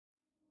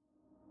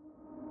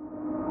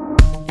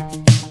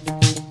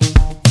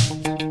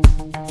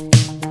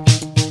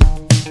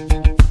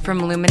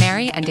From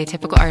luminary and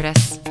atypical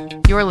artists,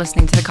 you're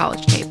listening to The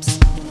College Tapes.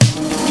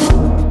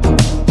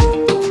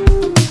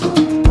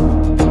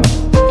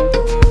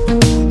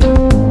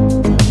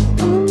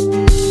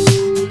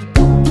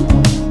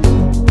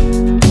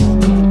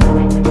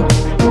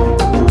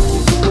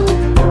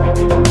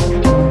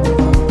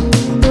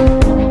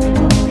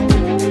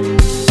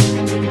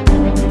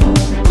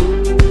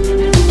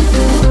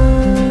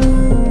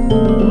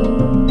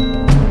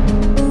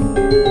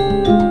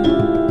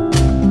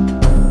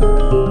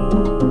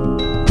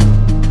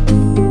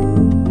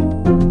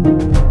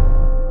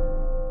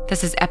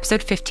 This is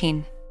episode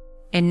 15,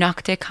 in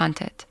Nocte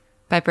Cantet,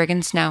 by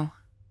Brigand Snow.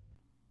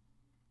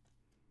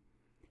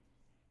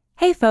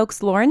 Hey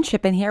folks, Lauren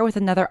Shippen here with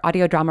another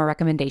audio drama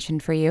recommendation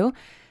for you.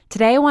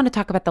 Today I want to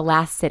talk about The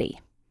Last City.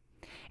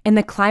 In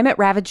the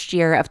climate-ravaged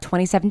year of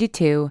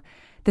 2072,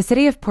 the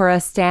city of Pura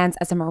stands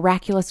as a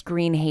miraculous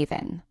green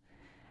haven,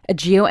 a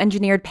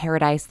geoengineered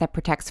paradise that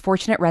protects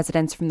fortunate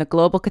residents from the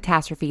global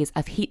catastrophes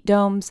of heat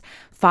domes,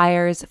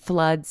 fires,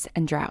 floods,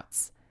 and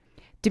droughts.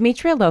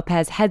 Demetria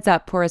Lopez heads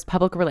up Pura's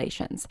public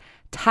relations,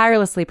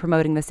 tirelessly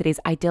promoting the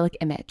city's idyllic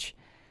image.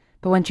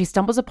 But when she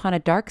stumbles upon a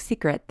dark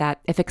secret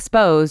that, if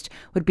exposed,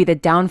 would be the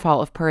downfall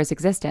of Pura's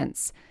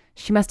existence,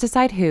 she must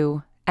decide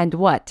who and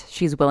what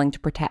she's willing to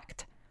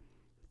protect.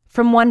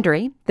 From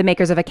Wondery, the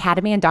makers of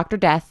Academy and Dr.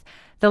 Death,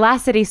 The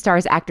Last City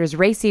stars actors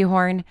Ray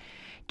Seahorn,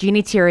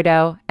 Jeannie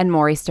Tirado, and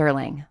Maury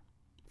Sterling.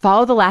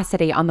 Follow The Last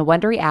City on the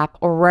Wondery app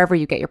or wherever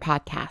you get your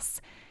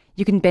podcasts.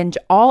 You can binge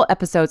all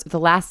episodes of The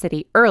Last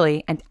City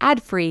early and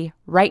ad-free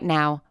right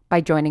now by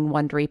joining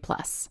Wondery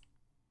Plus.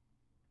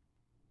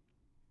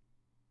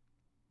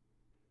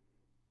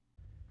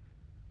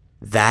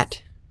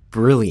 That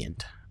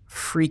brilliant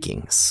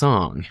freaking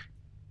song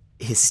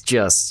is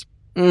just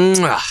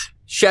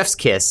chef's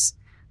kiss.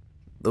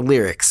 The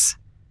lyrics.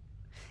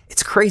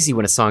 It's crazy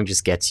when a song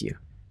just gets you.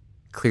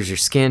 Clears your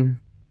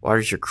skin,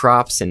 waters your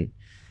crops, and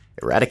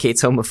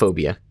eradicates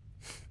homophobia.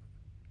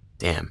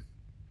 Damn.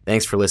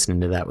 Thanks for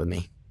listening to that with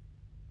me.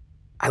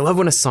 I love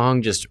when a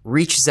song just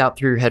reaches out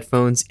through your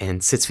headphones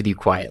and sits with you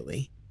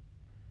quietly.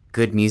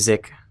 Good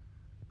music,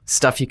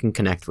 stuff you can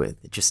connect with.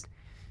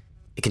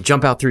 It can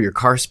jump out through your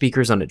car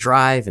speakers on a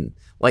drive and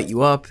light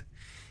you up.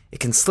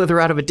 It can slither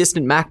out of a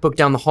distant MacBook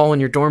down the hall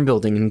in your dorm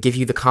building and give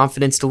you the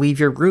confidence to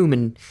leave your room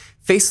and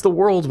face the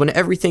world when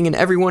everything and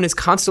everyone is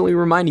constantly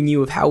reminding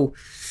you of how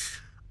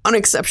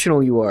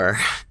unexceptional you are.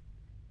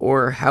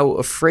 Or how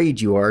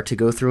afraid you are to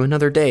go through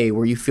another day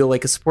where you feel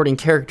like a supporting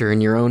character in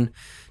your own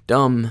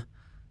dumb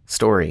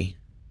story.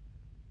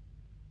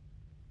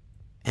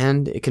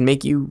 And it can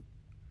make you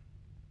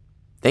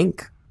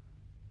think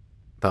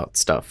about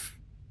stuff.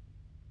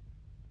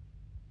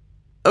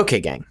 Okay,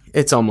 gang,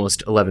 it's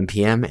almost 11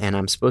 p.m. and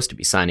I'm supposed to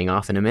be signing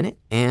off in a minute,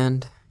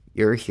 and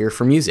you're here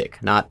for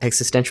music, not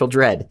existential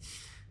dread.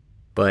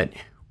 But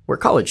we're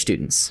college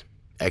students.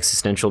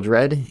 Existential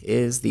dread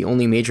is the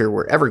only major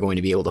we're ever going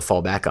to be able to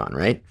fall back on,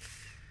 right?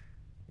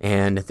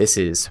 And this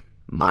is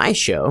my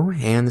show,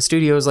 and the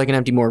studio is like an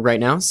empty morgue right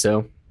now,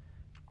 so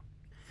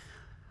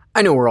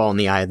I know we're all in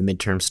the eye of the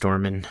midterm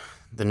storm, and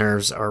the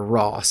nerves are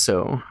raw,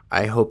 so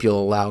I hope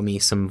you'll allow me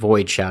some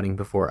void shouting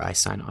before I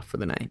sign off for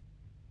the night.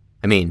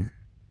 I mean,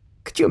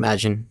 could you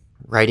imagine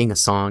writing a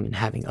song and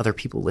having other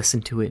people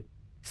listen to it,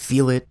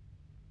 feel it,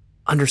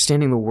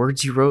 understanding the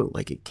words you wrote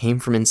like it came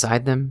from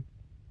inside them,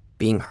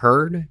 being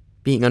heard,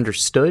 being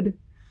understood?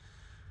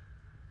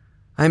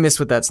 I miss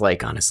what that's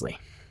like, honestly.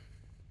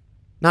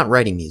 Not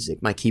writing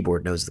music, my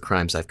keyboard knows the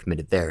crimes I've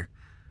committed there,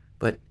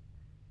 but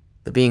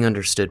the being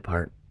understood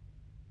part,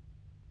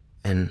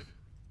 and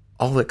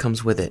all that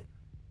comes with it.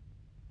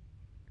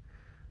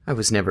 I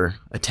was never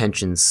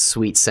attention's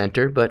sweet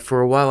center, but for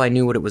a while I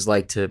knew what it was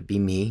like to be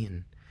me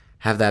and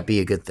have that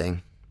be a good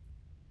thing.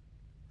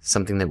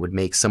 Something that would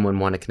make someone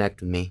want to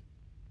connect with me,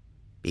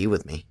 be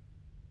with me.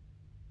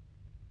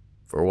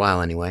 For a while,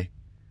 anyway.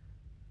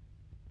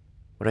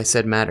 What I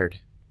said mattered.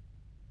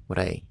 What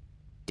I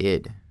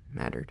did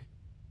mattered.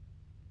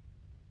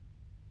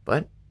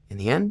 But in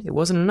the end, it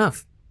wasn't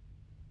enough.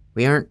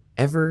 We aren't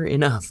ever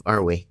enough,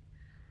 are we?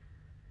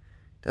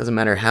 Doesn't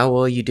matter how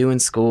well you do in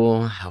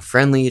school, how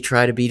friendly you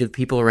try to be to the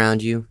people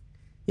around you,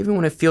 even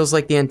when it feels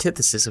like the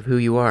antithesis of who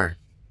you are.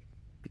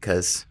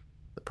 Because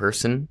the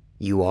person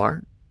you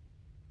are,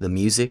 the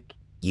music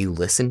you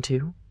listen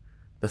to,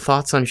 the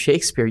thoughts on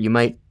Shakespeare you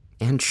might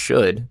and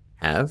should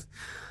have,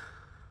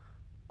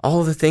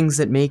 all the things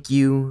that make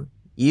you,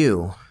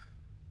 you,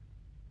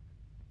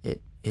 it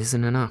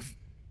isn't enough.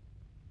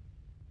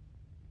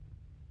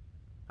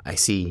 I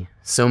see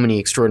so many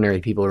extraordinary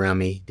people around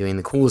me doing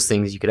the coolest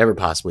things you could ever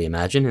possibly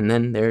imagine, and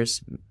then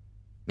there's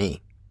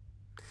me.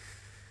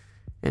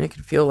 And it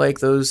can feel like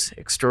those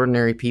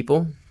extraordinary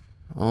people,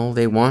 all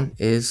they want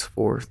is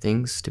for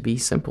things to be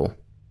simple.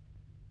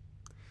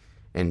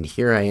 And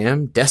here I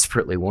am,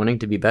 desperately wanting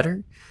to be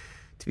better,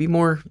 to be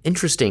more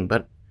interesting,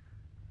 but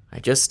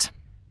I just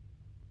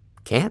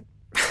can't.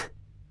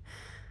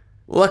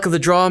 Luck of the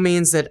draw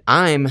means that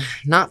I'm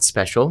not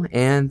special,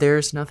 and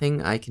there's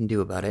nothing I can do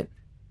about it.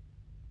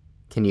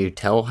 Can you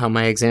tell how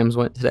my exams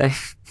went today?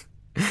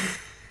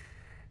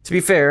 To be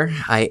fair,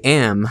 I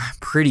am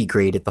pretty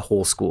great at the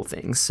whole school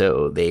thing,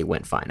 so they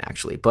went fine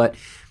actually. But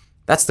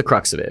that's the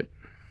crux of it.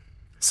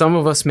 Some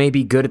of us may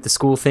be good at the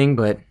school thing,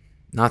 but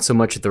not so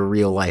much at the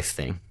real life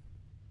thing.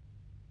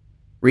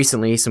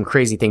 Recently, some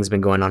crazy things have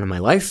been going on in my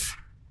life,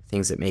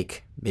 things that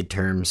make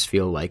midterms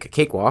feel like a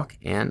cakewalk,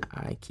 and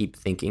I keep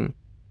thinking,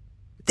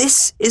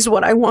 this is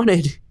what I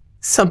wanted.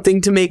 Something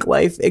to make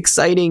life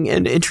exciting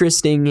and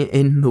interesting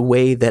in the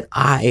way that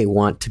I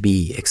want to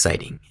be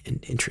exciting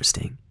and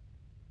interesting.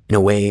 In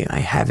a way I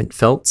haven't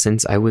felt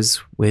since I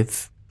was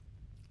with...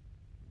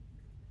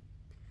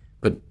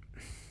 But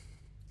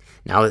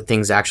now that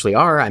things actually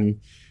are,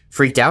 I'm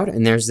freaked out,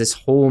 and there's this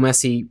whole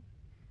messy...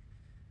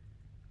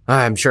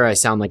 I'm sure I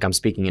sound like I'm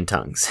speaking in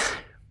tongues.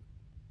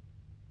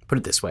 Put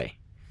it this way.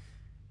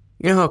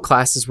 You know how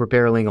classes were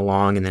barreling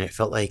along and then it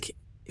felt like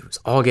it was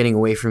all getting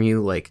away from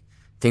you, like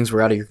things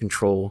were out of your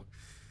control,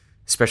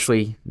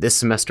 especially this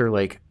semester,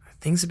 like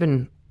things have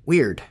been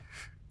weird.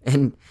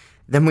 And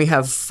then we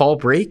have fall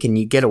break and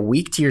you get a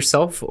week to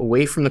yourself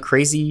away from the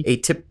crazy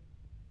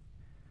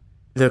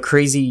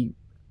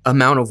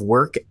amount of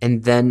work,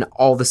 and then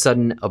all of a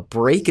sudden a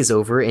break is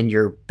over and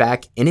you're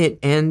back in it,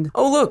 and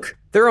oh look,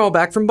 they're all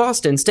back from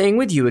Boston staying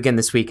with you again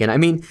this weekend. I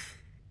mean,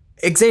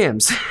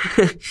 exams.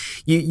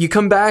 you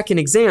come back and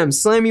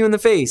exams slam you in the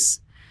face.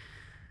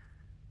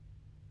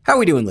 How are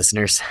we doing,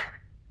 listeners?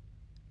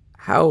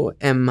 How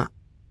am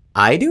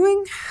I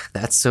doing?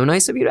 That's so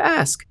nice of you to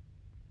ask.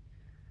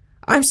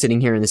 I'm sitting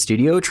here in the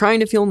studio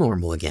trying to feel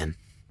normal again.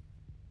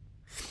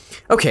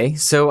 Okay,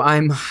 so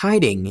I'm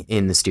hiding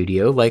in the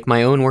studio like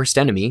my own worst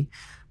enemy,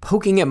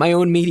 poking at my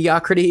own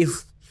mediocrity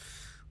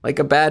like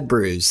a bad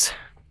bruise.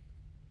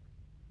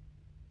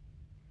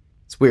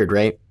 It's weird,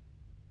 right?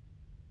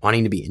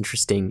 Wanting to be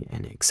interesting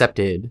and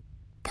accepted,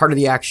 part of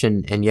the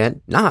action, and yet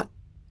not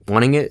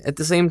wanting it at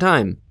the same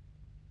time.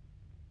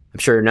 I'm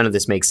sure none of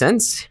this makes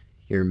sense.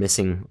 You're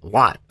missing a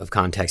lot of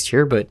context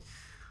here, but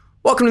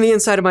welcome to the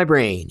inside of my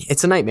brain.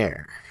 It's a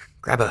nightmare.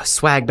 Grab a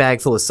swag bag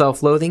full of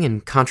self-loathing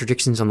and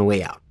contradictions on the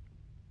way out.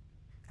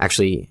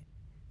 Actually,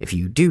 if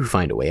you do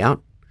find a way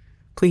out,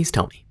 please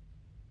tell me.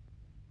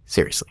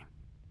 Seriously.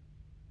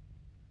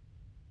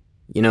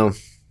 You know,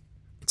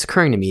 it's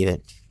occurring to me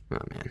that, oh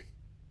man,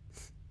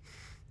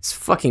 this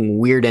fucking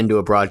weird end to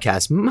a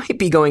broadcast might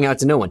be going out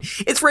to no one.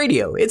 It's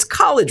radio. It's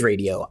college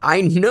radio.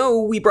 I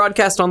know we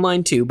broadcast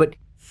online too, but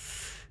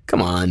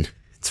come on,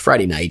 it's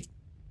Friday night.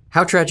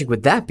 How tragic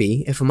would that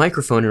be if a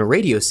microphone and a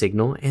radio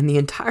signal and the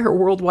entire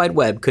World Wide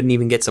Web couldn't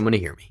even get someone to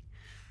hear me?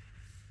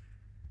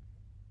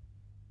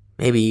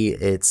 Maybe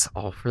it's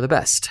all for the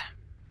best.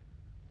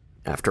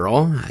 After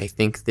all, I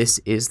think this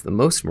is the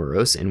most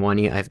morose and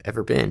whiny I've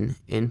ever been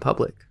in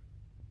public.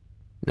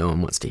 No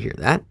one wants to hear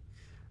that,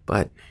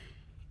 but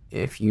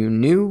if you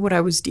knew what I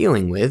was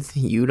dealing with,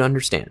 you'd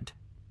understand.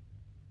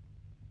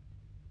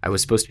 I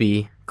was supposed to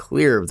be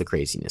clear of the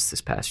craziness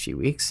this past few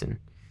weeks, and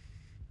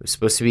it was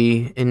supposed to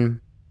be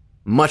in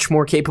much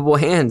more capable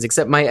hands,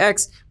 except my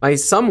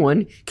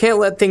someone, can't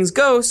let things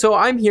go, so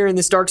I'm here in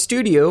this dark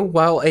studio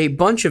while a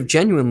bunch of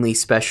genuinely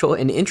special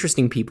and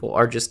interesting people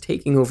are just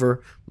taking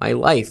over my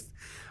life,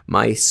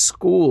 my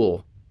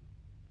school.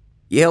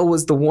 Yale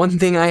was the one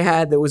thing I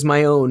had that was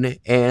my own,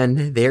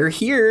 and they're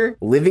here,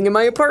 living in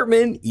my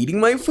apartment, eating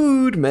my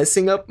food,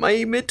 messing up my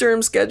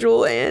midterm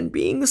schedule, and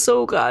being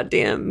so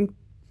goddamn...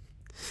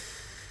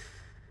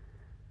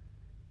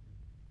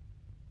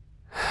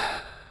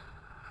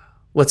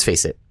 Let's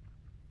face it.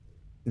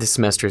 This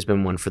semester has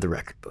been one for the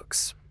record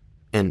books.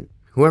 And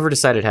whoever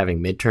decided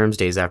having midterms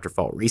days after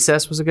fall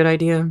recess was a good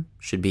idea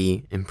should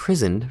be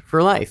imprisoned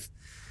for life.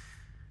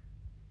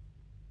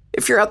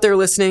 If you're out there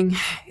listening,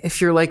 if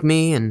you're like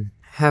me and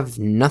have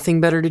nothing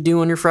better to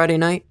do on your Friday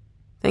night,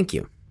 thank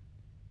you.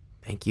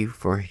 Thank you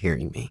for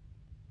hearing me.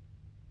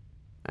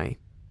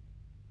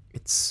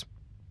 It's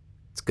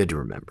good to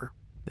remember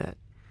that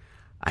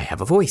I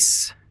have a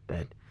voice,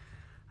 that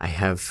I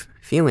have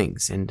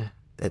feelings, and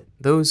that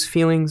those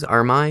feelings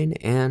are mine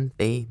and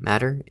they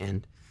matter,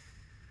 and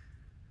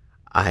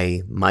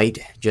I might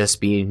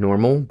just be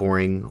normal,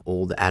 boring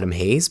old Adam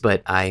Hayes,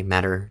 but I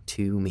matter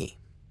to me.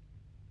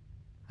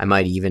 I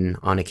might even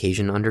on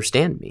occasion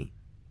understand me,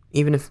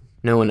 even if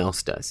no one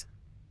else does.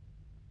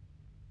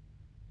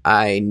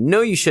 I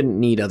know you shouldn't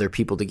need other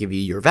people to give you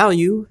your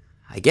value,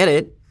 I get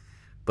it,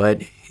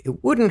 but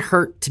it wouldn't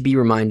hurt to be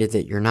reminded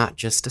that you're not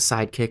just a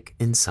sidekick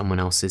in someone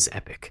else's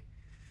epic.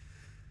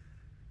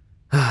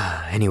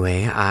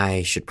 Anyway,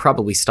 I should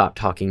probably stop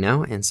talking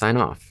now and sign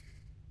off.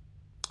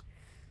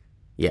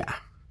 Yeah,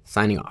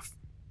 signing off.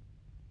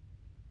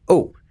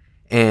 Oh,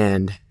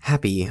 and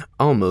happy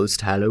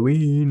almost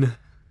Halloween.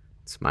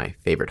 It's my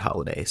favorite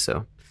holiday,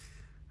 so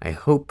I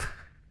hope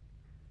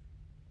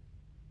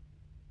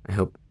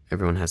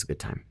everyone has a good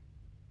time.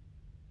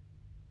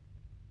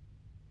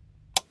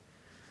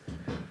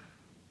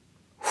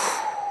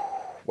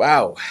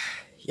 Wow.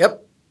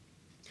 Yep.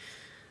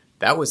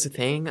 That was the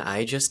thing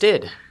I just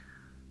did.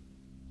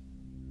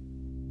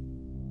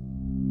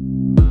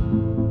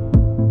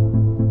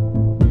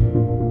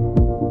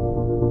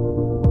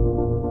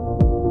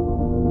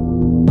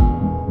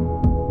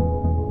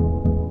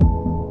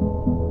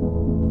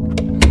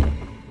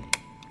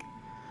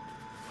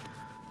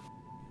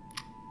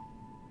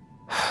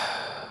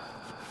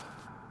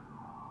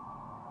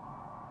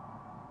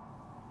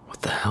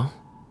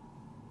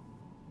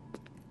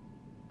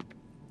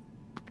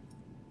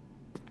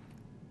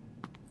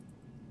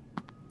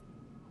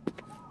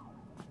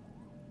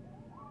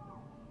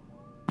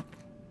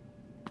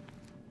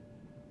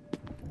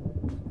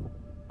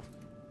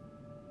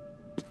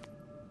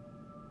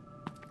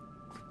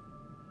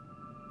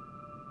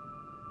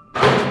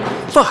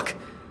 Fuck!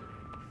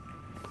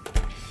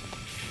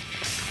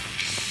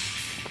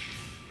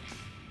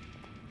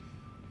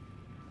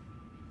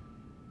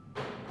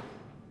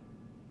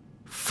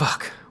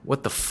 Fuck.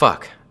 What the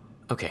fuck?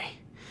 Okay.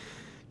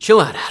 Chill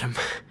out, Adam.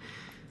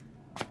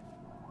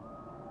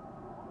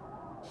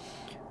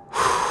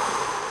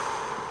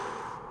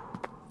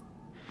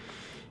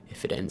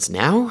 If it ends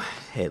now,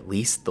 at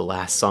least the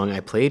last song I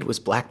played was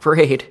Black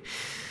Parade.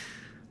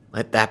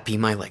 Let that be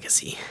my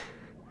legacy.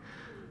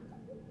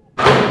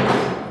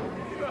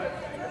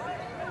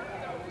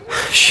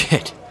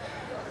 Shit.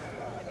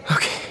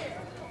 Okay.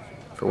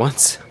 For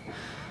once,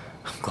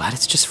 I'm glad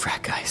it's just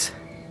frat guys.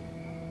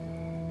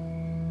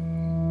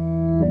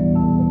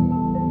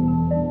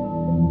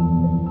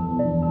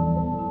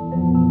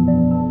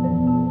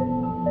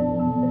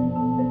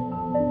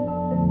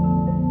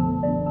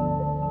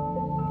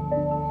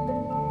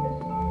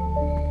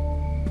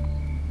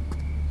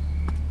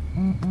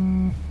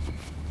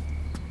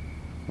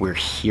 We're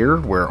here?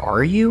 Where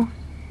are you?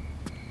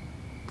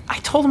 I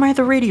told him I had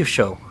the radio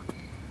show.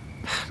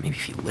 Maybe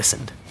if he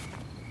listened.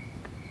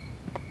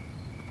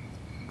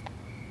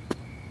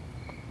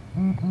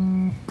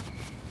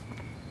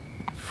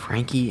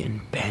 Frankie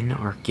and Ben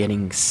are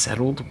getting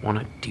settled.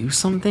 Wanna do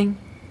something?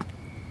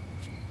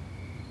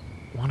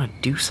 Wanna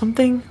do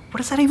something? What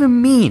does that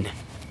even mean?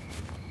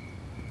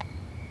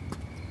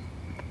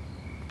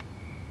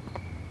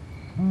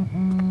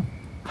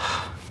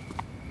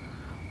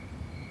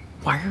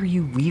 Why are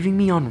you leaving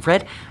me on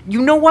red?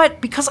 You know what?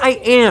 Because I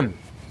am.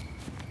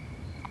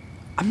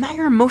 I'm not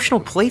your emotional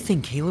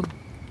plaything, Caleb.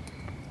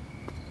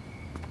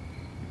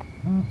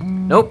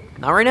 Nope,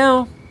 not right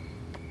now.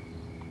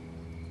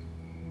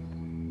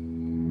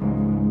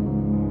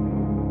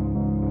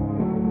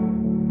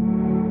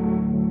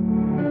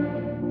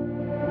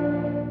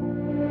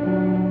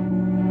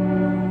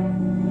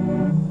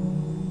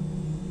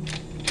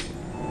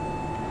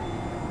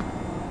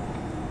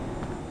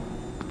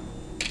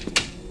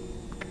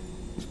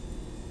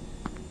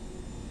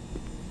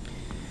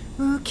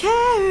 We'll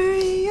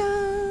carry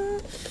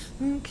on,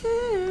 we'll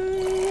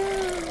carry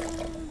on.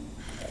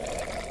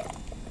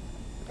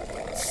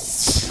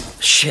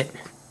 Shit.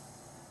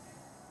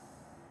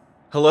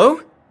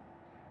 Hello?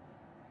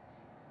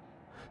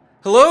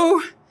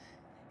 Hello?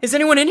 Is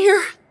anyone in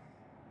here?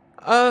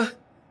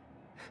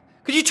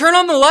 Could you turn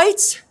on the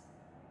lights?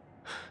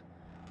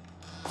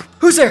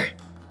 Who's there?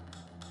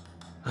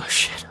 Oh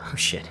shit, oh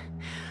shit.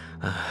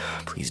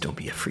 Please don't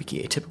be a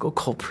freaky atypical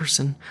cult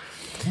person.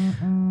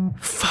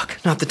 Fuck,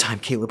 not the time,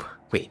 Caleb.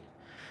 Wait,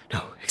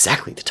 no,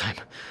 exactly the time.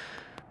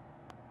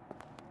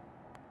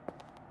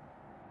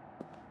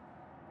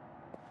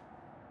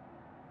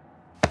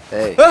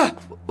 Hey. Ah!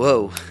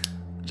 Whoa.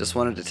 Just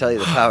wanted to tell you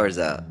the power's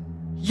out.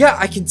 Yeah,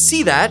 I can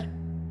see that.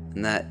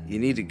 And that you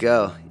need to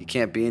go. You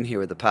can't be in here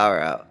with the power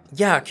out.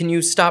 Yeah, can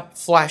you stop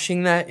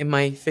flashing that in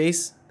my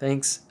face?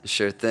 Thanks.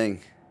 Sure thing.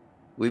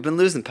 We've been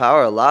losing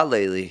power a lot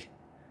lately.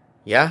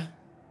 Yeah?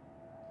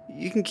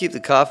 You can keep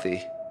the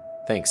coffee.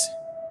 Thanks.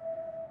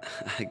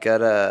 I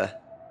gotta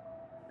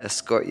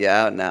escort you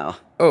out now.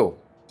 Oh,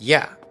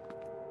 yeah.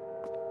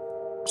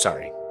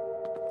 Sorry.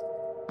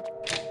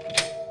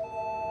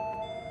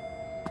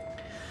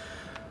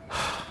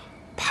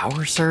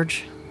 Power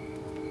surge?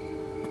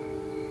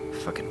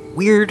 Fucking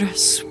weird,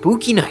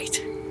 spooky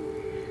night.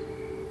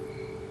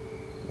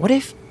 What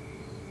if...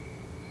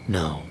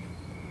 No.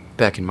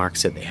 Beck and Mark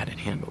said they had it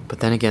handled, but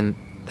then again,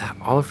 that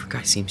Oliver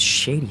guy seems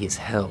shady as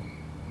hell.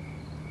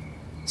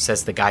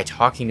 Says the guy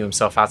talking to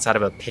himself outside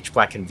of a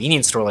pitch-black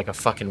convenience store like a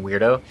fucking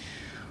weirdo.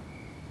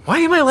 Why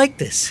am I like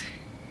this?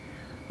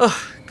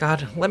 Oh,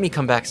 God, let me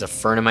come back as a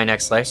fern in my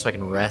next life so I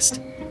can rest.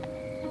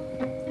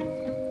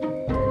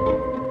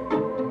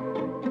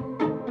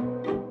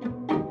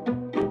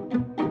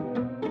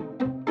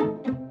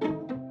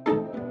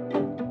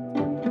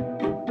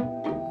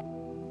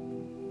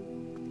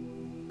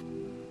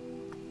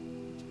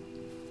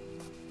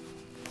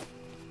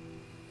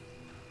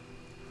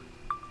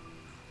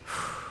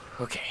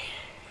 Okay,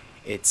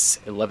 it's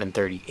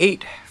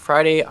 11:38,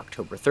 Friday,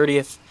 October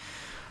 30th.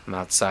 I'm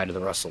outside of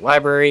the Russell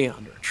Library,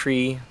 under a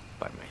tree,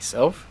 by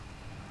myself,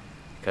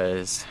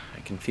 because I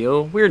can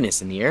feel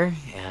weirdness in the air,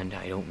 and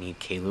I don't need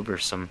Caleb or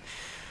some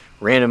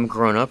random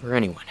grown-up or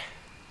anyone.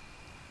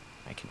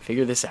 I can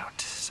figure this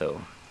out,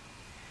 so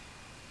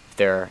if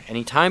there are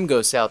any time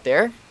ghosts out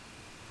there,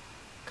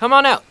 come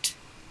on out.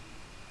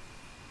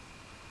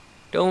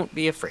 Don't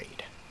be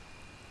afraid.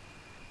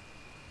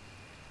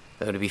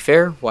 Though to be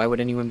fair, why would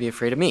anyone be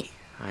afraid of me?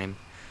 I'm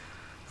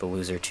the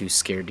loser too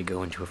scared to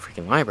go into a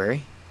freaking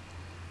library.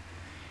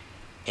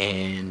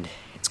 And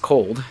it's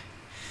cold.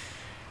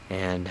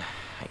 And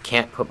I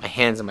can't put my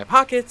hands in my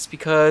pockets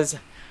because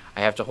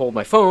I have to hold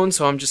my phone,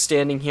 so I'm just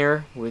standing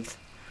here with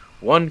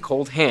one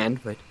cold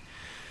hand, but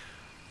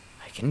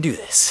I can do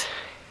this.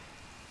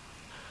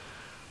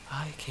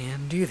 I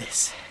can do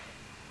this.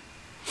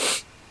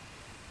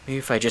 Maybe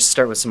if I just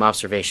start with some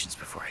observations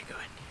before I go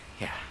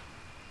in.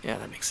 Yeah,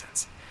 that makes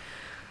sense.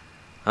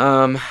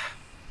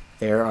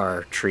 There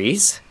are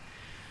trees.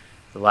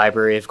 The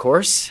library, of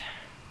course.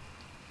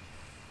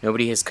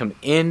 Nobody has come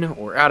in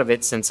or out of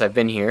it since I've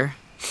been here.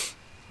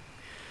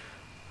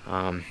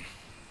 The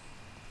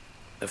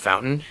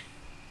fountain.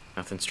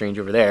 Nothing strange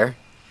over there.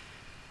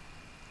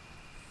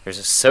 There's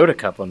a soda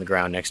cup on the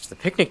ground next to the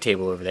picnic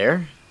table over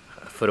there,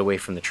 a foot away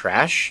from the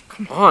trash.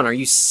 Come on, are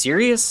you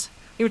serious?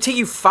 It would take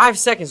you 5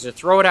 seconds to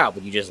throw it out,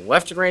 but you just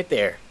left it right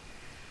there.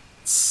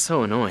 It's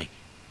so annoying.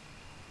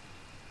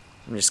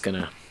 I'm just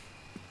gonna...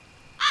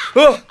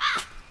 Oh!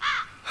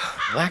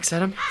 Relax,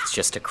 Adam. It's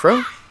just a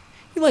crow.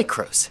 You like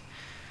crows.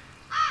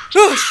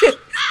 Oh, shit!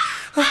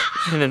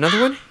 And another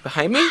one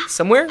behind me,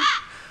 somewhere.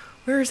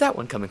 Where is that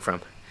one coming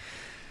from?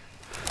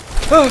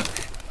 Oh,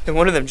 and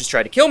one of them just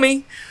tried to kill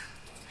me.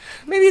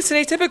 Maybe it's an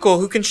atypical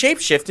who can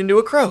shapeshift into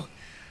a crow.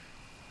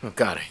 Oh,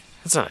 God,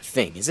 that's not a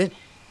thing, is it?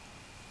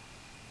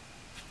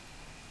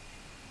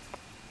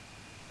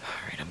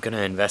 Alright, I'm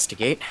gonna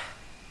investigate.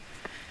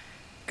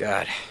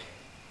 God,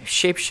 if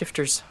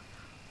shapeshifters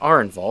are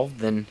involved,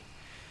 then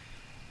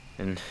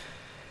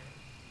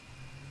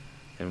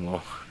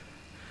well,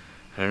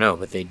 I don't know,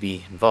 but they'd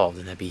be involved,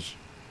 and that'd be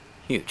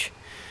huge.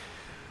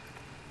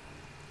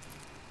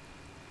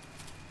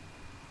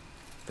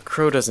 The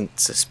crow doesn't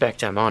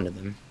suspect I'm onto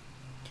them.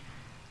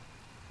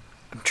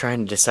 I'm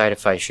trying to decide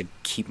if I should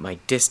keep my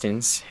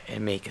distance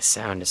and make a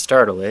sound to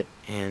startle it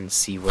and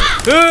see what...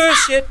 Oh,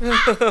 shit!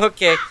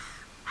 Okay.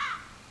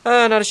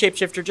 Not a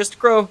shapeshifter, just a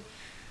crow.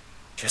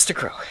 Just a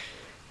crow.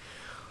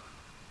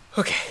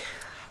 Okay.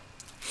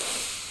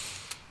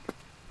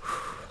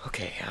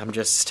 Okay, I'm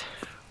just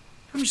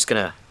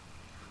gonna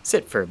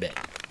sit for a bit.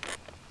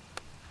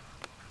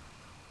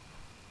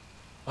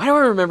 Why do I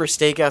remember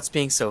stakeouts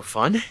being so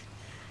fun?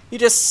 You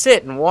just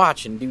sit and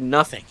watch and do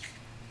nothing.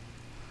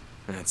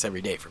 That's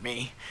every day for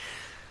me.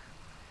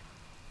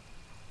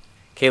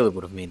 Caleb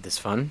would have made this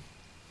fun.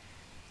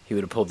 He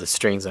would have pulled the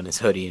strings on his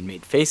hoodie and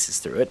made faces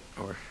through it,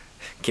 or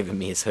given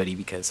me his hoodie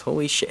because,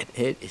 holy shit,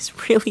 it is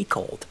really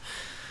cold.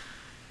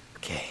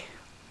 Okay,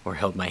 or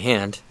held my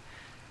hand.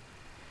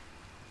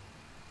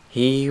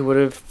 He would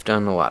have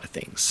done a lot of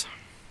things.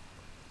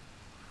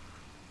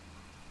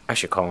 I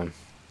should call him.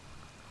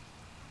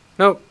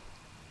 Nope.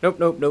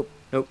 Nope.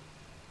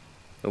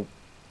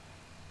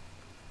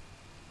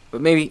 But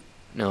maybe,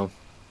 no.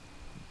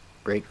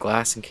 Break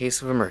glass in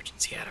case of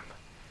emergency, Adam.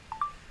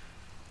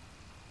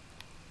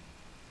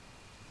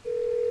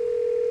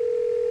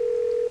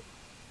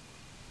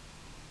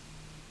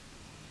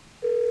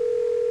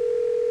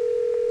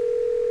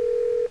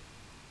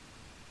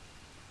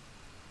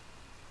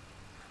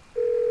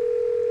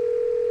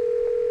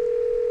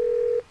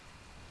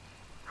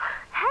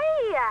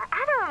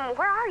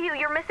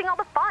 You're missing all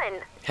the fun.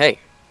 Hey,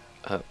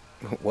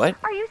 what?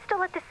 Are you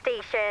still at the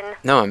station?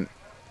 No,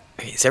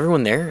 Is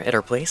everyone there at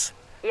our place?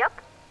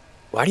 Yep.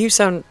 Why do you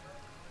sound...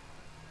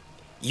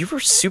 You were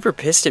super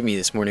pissed at me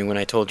this morning when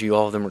I told you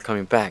all of them were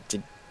coming back.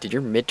 Did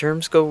your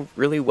midterms go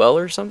really well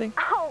or something?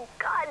 Oh,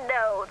 God,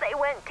 no. They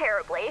went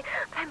terribly.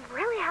 But I'm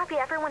really happy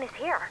everyone is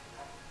here.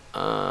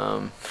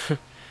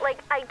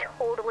 Like, I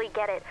totally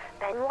get it.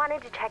 Ben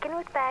wanted to check in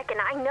with Beck,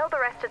 and I know the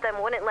rest of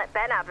them wouldn't let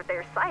Ben out of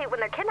their sight when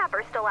their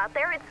kidnapper's still out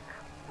there. It's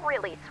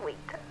really sweet.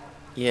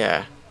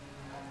 Yeah.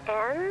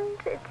 And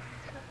it's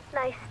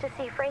nice to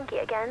see Frankie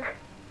again.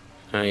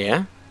 Oh,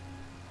 yeah?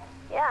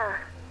 Yeah.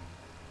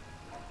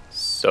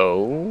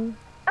 So?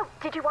 Oh,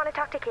 did you want to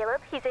talk to Caleb?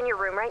 He's in your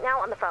room right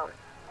now on the phone.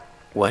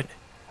 What?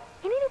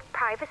 You needed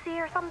privacy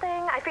or something?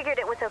 I figured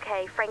it was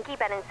okay. Frankie,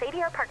 Ben, and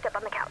Sadie are parked up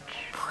on the couch.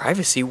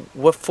 Privacy?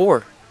 What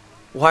for?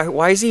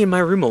 Why is he in my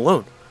room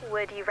alone?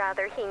 Would you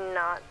rather he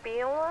not be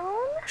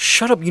alone?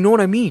 Shut up, you know what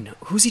I mean.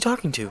 Who's he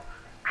talking to?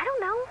 I don't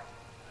know.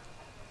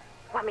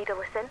 Want me to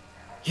listen?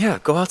 Yeah,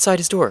 go outside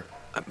his door.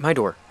 My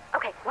door.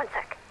 Okay, one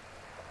sec.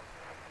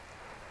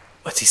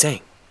 What's he saying?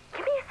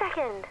 Give me a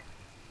second.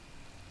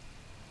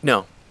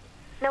 No.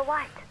 No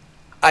what?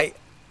 I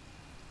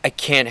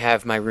can't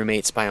have my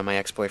roommate spy on my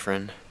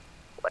ex-boyfriend.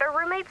 What are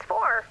roommates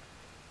for?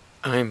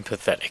 I'm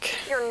pathetic.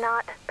 You're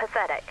not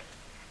pathetic.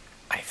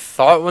 I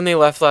thought when they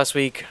left last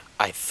week,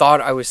 I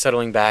thought I was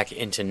settling back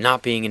into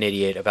not being an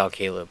idiot about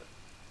Caleb.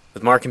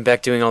 With Mark and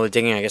Beck doing all the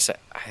digging, I guess I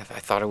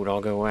thought it would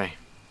all go away.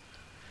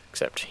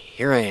 Except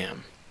here I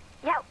am.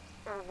 Yeah,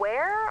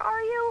 where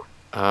are you?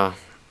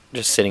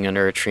 Just sitting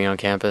under a tree on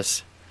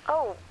campus.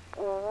 Oh,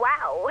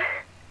 wow.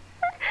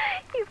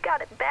 You've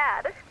got it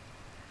bad.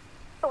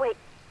 Oh, wait.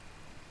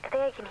 I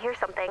think I can hear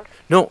something.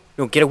 No,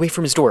 get away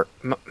from his door.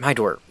 My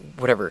door.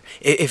 Whatever.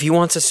 If he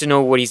wants us to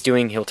know what he's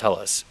doing, he'll tell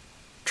us.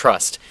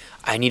 Trust.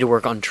 I need to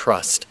work on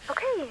trust.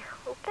 Okay.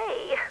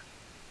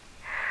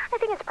 I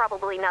think it's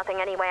probably nothing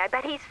anyway. I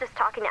bet he's just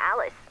talking to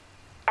Alice.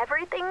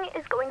 Everything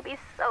is going to be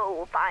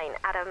so fine,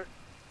 Adam.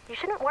 You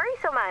shouldn't worry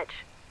so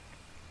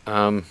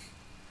much.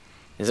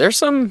 Is there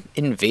some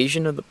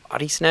invasion of the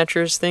body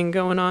snatchers thing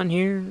going on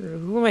here?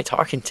 Who am I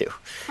talking to?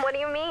 What do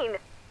you mean?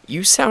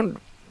 You sound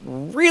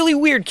really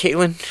weird,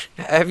 Caitlin.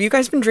 Have you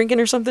guys been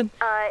drinking or something?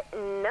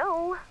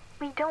 No.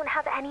 We don't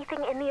have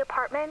anything in the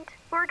apartment.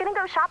 We're gonna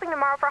go shopping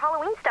tomorrow for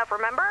Halloween stuff,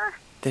 remember?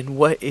 Then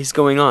what is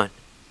going on?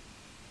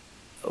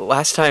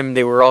 last time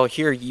they were all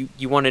here, you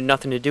wanted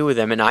nothing to do with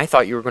them, and I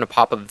thought you were going to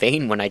pop a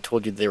vein when I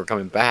told you they were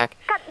coming back.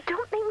 God,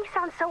 don't make me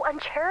sound so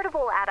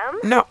uncharitable, Adam.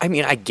 No, I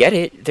mean, I get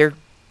it. They're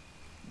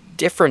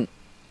different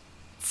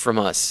from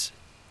us,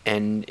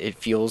 and it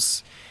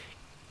feels...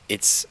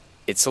 It's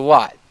a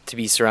lot to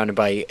be surrounded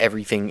by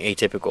everything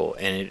atypical,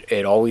 and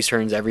it always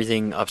turns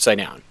everything upside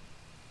down.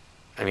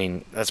 I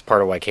mean, that's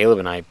part of why Caleb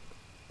and I...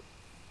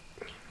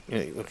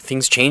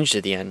 things changed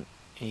at the end.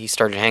 He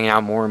started hanging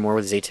out more and more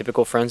with his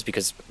atypical friends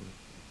because...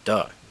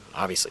 Duh,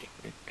 obviously.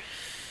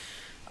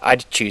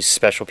 I'd choose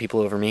special people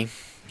over me,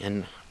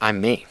 and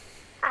I'm me.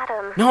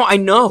 Adam. No, I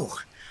know.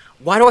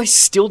 Why do I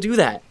still do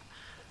that?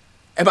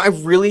 Am I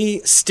really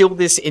still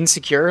this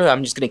insecure that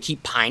I'm just going to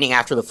keep pining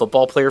after the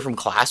football player from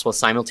class while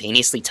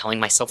simultaneously telling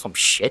myself I'm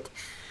shit?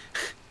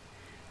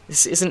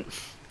 This isn't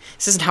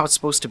how it's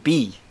supposed to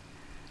be.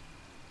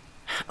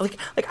 Like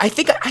I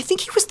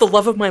think he was the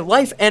love of my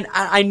life, and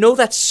I know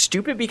that's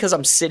stupid because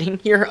I'm sitting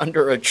here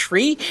under a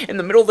tree in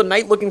the middle of the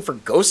night looking for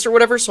ghosts or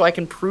whatever so I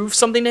can prove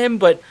something to him,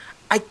 but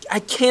I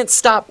can't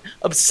stop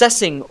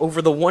obsessing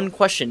over the one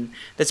question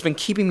that's been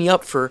keeping me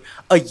up for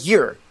a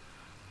year.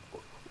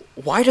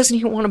 Why doesn't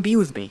he want to be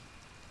with me?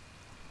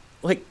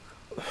 Like,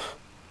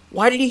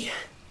 why did he...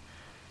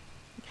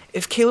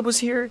 If Caleb was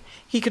here,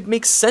 he could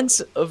make sense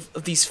of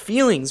these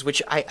feelings,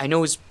 which I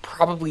know is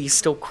probably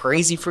still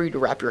crazy for you to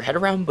wrap your head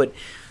around, but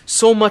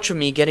so much of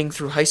me getting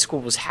through high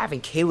school was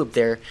having Caleb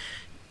there,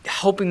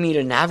 helping me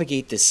to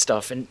navigate this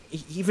stuff, and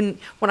even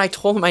when I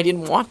told him I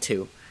didn't want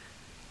to.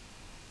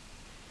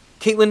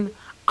 Caitlin,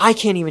 I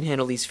can't even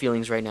handle these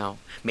feelings right now.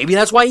 Maybe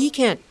that's why he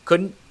can't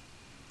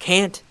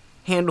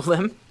handle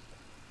them.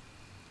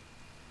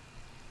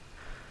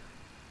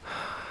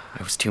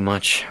 I was too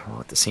much, while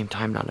at the same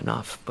time not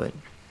enough, but...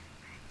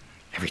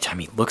 Every time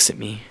he looks at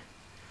me,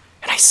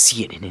 and I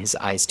see it in his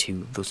eyes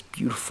too, those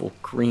beautiful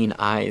green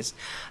eyes,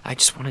 I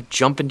just want to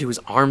jump into his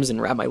arms and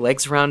wrap my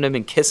legs around him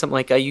and kiss him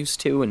like I used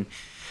to and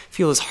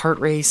feel his heart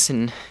race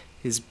and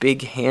his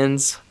big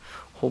hands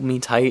hold me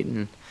tight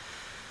and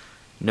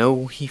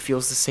know he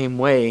feels the same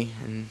way.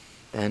 And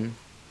then...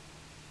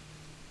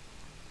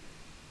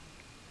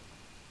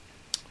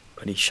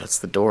 But he shuts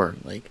the door,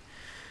 like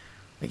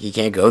he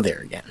can't go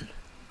there again.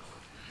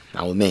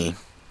 Not with me.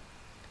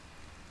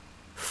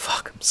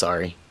 Fuck, I'm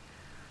sorry.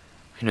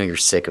 I know you're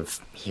sick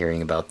of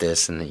hearing about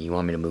this and that you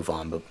want me to move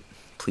on, but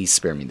please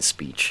spare me the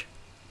speech.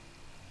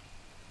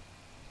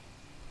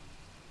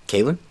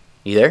 Caitlin?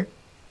 You there?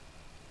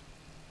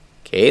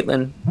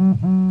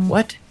 Caitlin?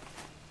 What?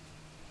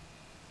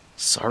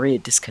 Sorry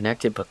it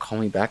disconnected, but call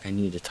me back. I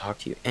needed to talk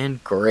to you.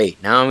 And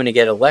great, now I'm going to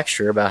get a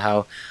lecture about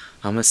how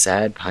I'm a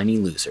sad, piney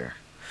loser.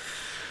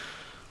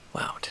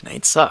 Wow,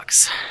 tonight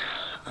sucks.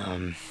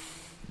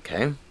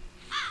 Okay.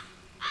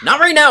 Not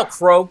right now,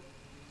 Crow!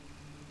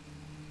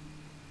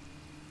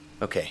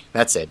 Okay,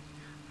 that's it.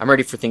 I'm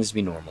ready for things to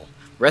be normal.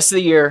 The rest of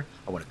the year,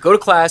 I want to go to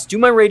class, do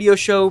my radio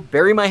show,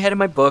 bury my head in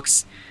my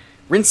books,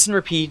 rinse and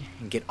repeat,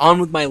 and get on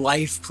with my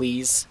life,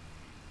 please.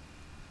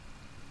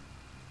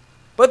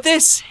 But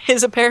this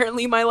is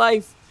apparently my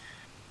life.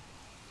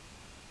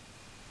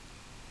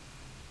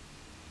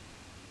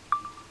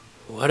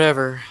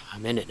 Whatever,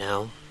 I'm in it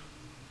now.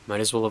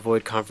 Might as well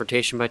avoid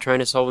confrontation by trying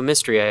to solve a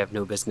mystery I have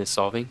no business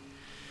solving.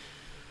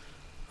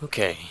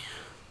 Okay,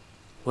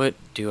 what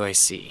do I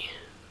see?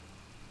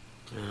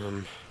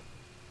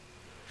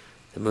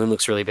 The moon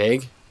looks really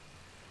big.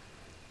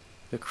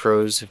 The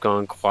crows have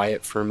gone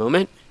quiet for a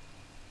moment.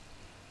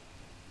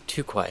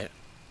 Too quiet.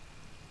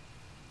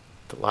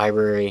 The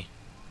library,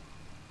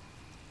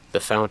 the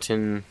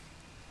fountain,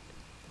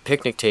 the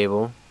picnic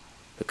table,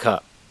 the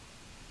cup.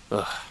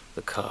 Ugh,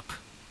 the cup.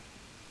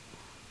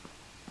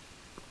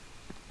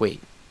 Wait.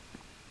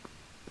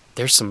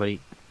 There's somebody.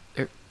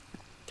 They're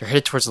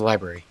headed towards the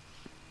library.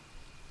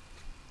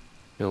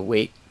 No,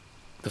 wait.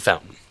 The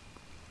fountain.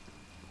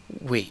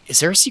 Wait, is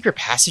there a secret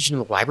passage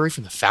into the library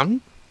from the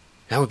fountain?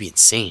 That would be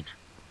insane.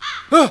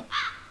 Oh,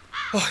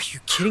 are you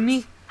kidding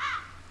me?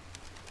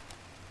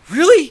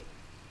 Really?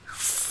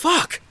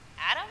 Fuck!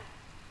 Adam?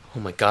 Oh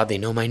my god, they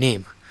know my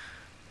name.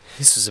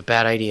 This was a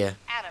bad idea.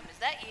 Adam, is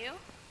that you?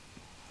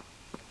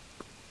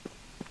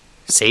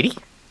 Sadie?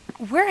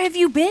 Where have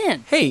you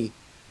been? Hey,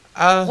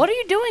 What are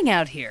you doing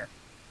out here?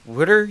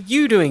 what are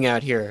you doing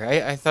out here?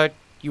 I thought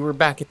you were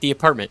back at the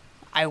apartment.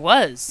 I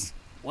was.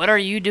 What are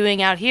you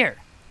doing out here?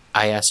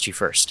 I asked you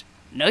first.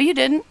 No, you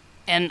didn't.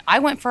 And I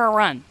went for a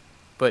run.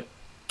 But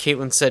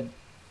Caitlin said...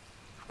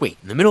 Wait,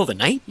 in the middle of the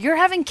night? You're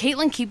having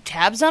Caitlin keep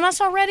tabs on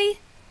us already?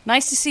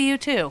 Nice to see you,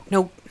 too.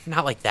 No,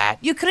 not like that.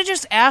 You could have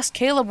just asked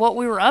Caleb what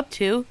we were up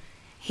to.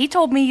 He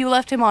told me you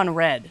left him on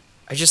red.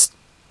 I just...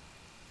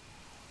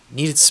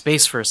 needed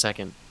space for a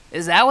second.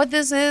 Is that what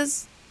this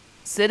is?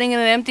 Sitting in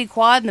an empty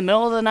quad in the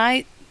middle of the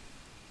night?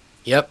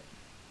 Yep.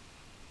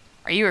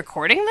 Are you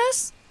recording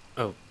this?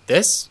 Oh,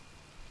 this?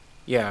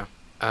 Yeah,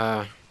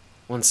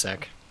 one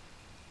sec.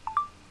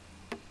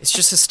 It's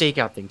just a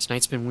stakeout thing.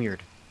 Tonight's been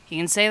weird. You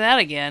can say that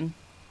again.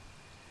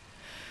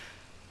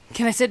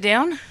 Can I sit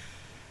down?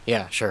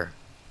 Yeah, sure.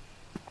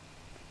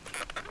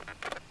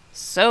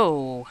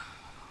 So,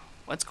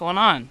 What's going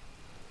on?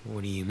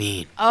 What do you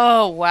mean?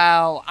 Oh,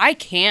 wow. I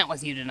can't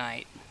with you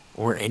tonight.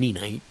 Or any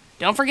night.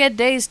 Don't forget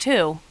days,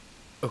 too.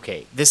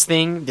 Okay, this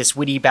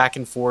witty back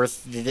and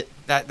forth,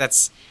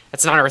 that's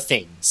not our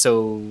thing,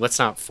 so let's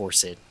not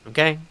force it,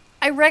 okay?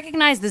 I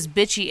recognize this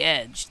bitchy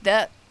edge.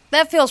 That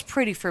feels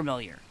pretty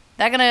familiar.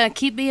 That gonna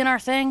keep being our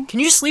thing?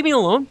 Can you just leave me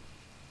alone?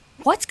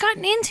 What's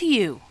gotten into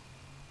you?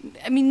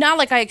 I mean, not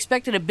like I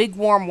expected a big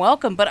warm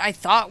welcome, but I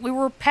thought we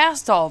were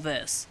past all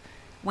this.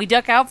 We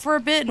duck out for a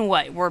bit and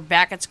what? We're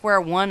back at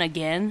square one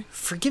again?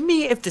 Forgive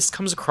me if this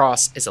comes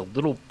across as a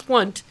little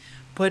blunt,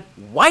 but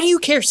why do you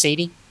care,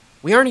 Sadie?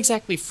 We aren't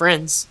exactly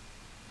friends.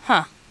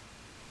 Huh.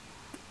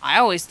 I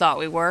always thought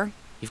we were.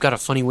 You've got a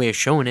funny way of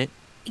showing it.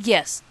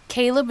 Yes,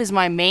 Caleb is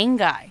my main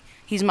guy.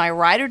 He's my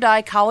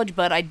ride-or-die college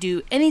bud I'd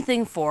do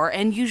anything for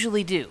and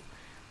usually do.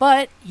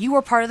 But you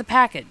were part of the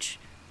package.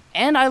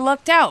 And I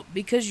lucked out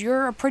because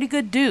you're a pretty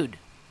good dude.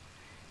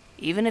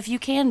 Even if you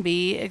can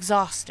be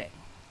exhausting.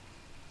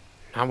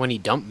 Not when he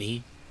dumped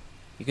me.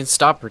 You can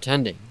stop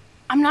pretending.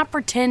 I'm not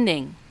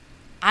pretending.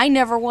 I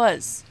never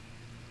was.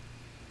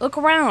 Look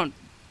around.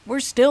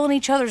 We're still in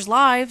each other's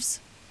lives.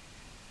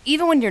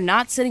 Even when you're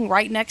not sitting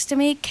right next to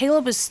me,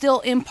 Caleb is still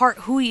in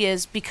part who he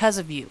is because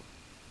of you.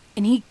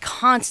 And he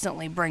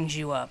constantly brings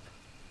you up.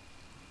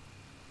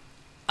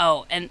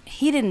 Oh, and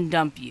he didn't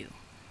dump you.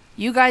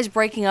 You guys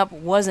breaking up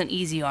wasn't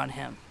easy on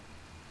him.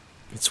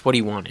 It's what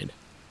he wanted.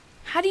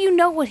 How do you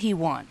know what he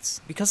wants?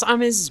 Because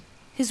I'm his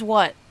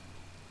what?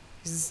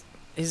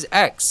 his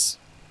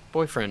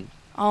ex-boyfriend.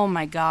 Oh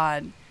my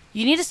God.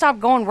 You need to stop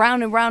going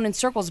round and round in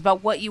circles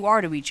about what you are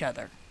to each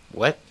other.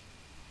 What?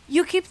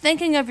 You keep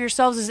thinking of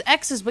yourselves as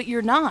exes, but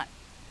you're not.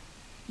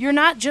 You're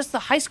not just the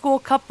high school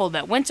couple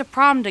that went to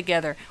prom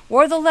together,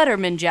 wore the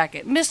Letterman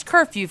jacket, missed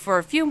curfew for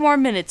a few more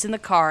minutes in the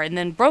car, and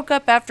then broke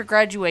up after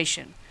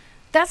graduation.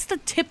 That's the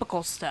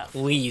typical stuff.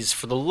 Please,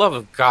 for the love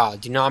of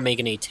God, do not make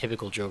an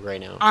atypical joke right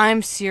now.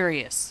 I'm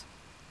serious.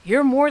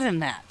 You're more than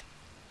that.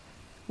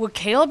 What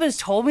Caleb has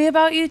told me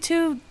about you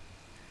two,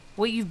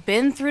 what you've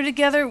been through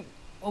together,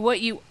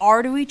 what you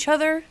are to each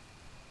other.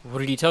 What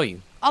did he tell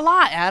you? A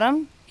lot,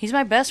 Adam. He's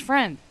my best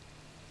friend.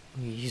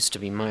 You used to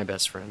be my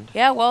best friend.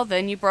 Yeah, well,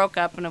 then you broke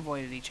up and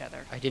avoided each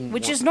other.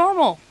 Which is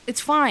normal.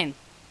 It's fine.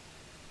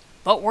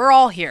 But we're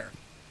all here.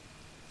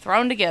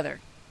 Thrown together.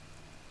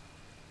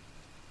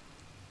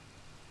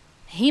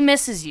 He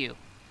misses you.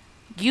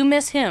 You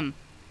miss him.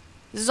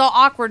 This is all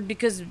awkward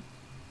because,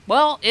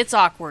 well, it's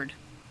awkward.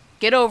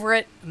 Get over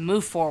it and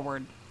move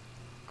forward.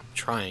 I'm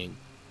trying.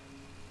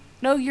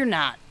 No, you're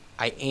not.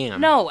 I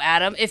am. No,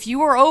 Adam, if you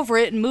were over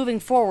it and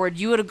moving forward,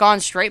 you would have gone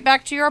straight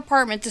back to your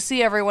apartment to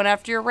see everyone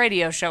after your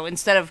radio show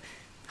instead of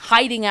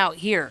hiding out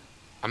here.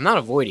 I'm not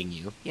avoiding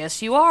you.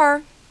 Yes, you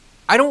are.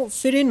 I don't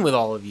fit in with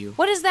all of you.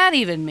 What does that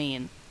even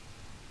mean?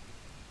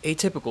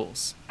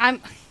 Atypicals.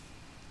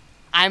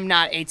 I'm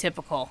not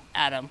atypical,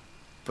 Adam.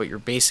 But you're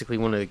basically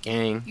one of the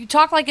gang. You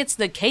talk like it's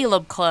the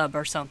Caleb Club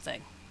or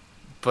something.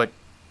 But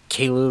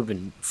Caleb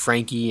and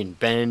Frankie and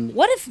Ben...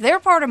 What if they're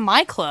part of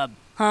my club,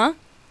 huh?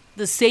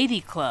 The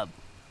Sadie Club.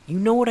 You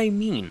know what I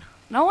mean.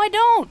 No, I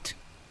don't.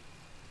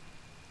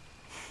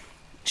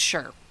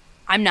 Sure,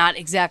 I'm not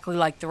exactly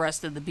like the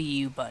rest of the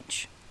BU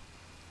bunch.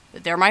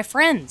 But they're my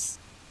friends.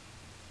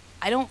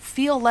 I don't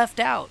feel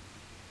left out.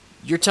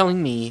 You're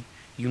telling me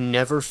you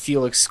never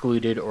feel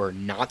excluded or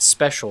not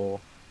special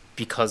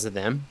because of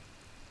them?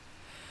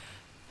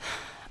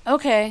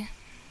 Okay.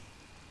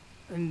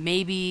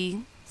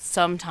 Maybe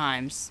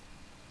sometimes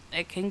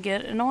it can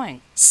get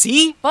annoying.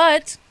 See?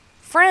 But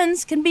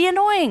friends can be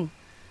annoying.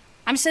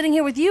 I'm sitting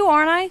here with you,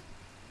 aren't I?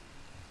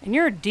 And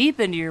you're deep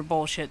into your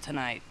bullshit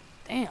tonight.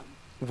 Damn.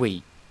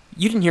 Wait,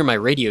 you didn't hear my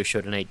radio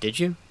show tonight, did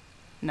you?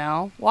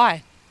 No?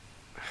 Why?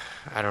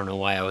 I don't know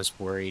why I was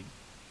worried.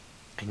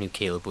 I knew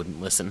Caleb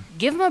wouldn't listen.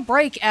 Give him a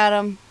break,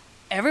 Adam.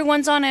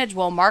 Everyone's on edge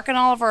while Mark and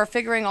Oliver are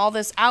figuring all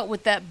this out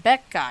with that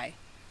Beck guy.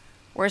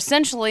 We're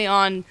essentially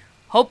on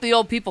hope the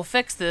old people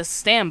fix this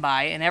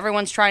standby, and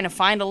everyone's trying to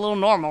find a little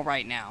normal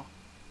right now.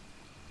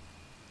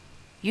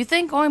 You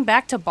think going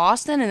back to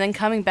Boston and then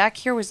coming back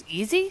here was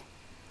easy?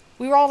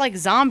 We were all like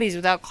zombies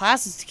without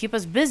classes to keep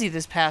us busy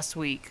this past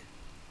week.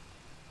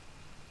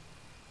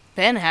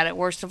 Ben had it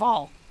worst of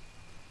all.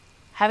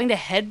 Having to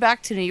head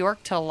back to New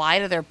York to lie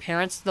to their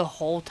parents the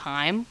whole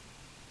time.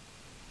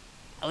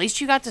 At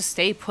least you got to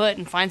stay put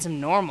and find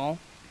some normal.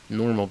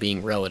 Normal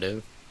being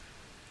relative.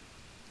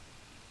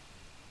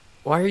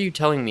 Why are you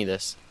telling me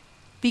this?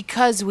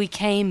 Because we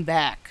came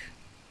back.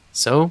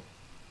 So?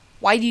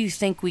 Why do you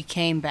think we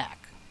came back?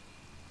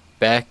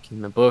 Beck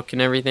and the book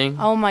and everything?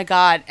 Oh my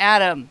God,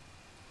 Adam.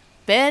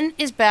 Ben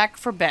is back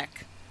for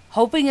Beck,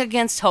 hoping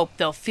against hope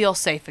they'll feel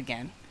safe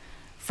again.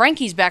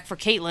 Frankie's back for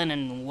Caitlin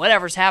and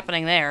whatever's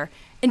happening there,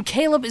 and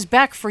Caleb is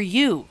back for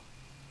you.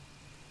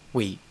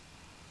 Wait,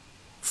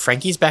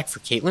 Frankie's back for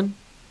Caitlin?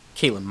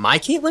 Caitlin, my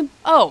Caitlin?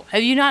 Oh,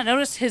 have you not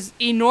noticed his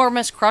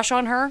enormous crush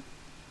on her?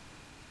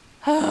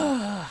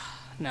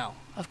 No,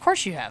 of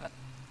course you haven't.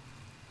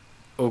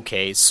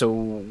 Okay, so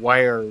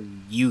why are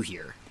you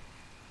here?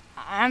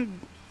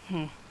 I'm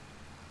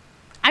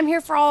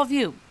here for all of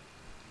you.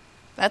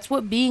 That's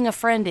what being a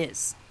friend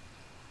is.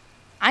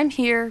 I'm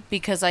here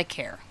because I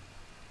care.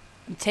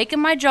 I'm taking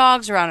my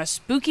jogs around a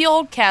spooky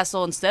old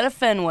castle instead of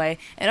Fenway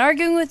and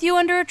arguing with you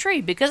under a tree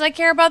because I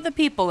care about the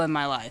people in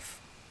my life.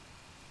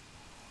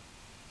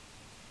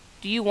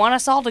 Do you want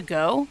us all to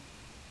go?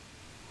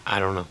 I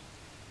don't know.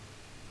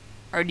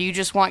 Or do you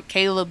just want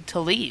Caleb to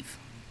leave?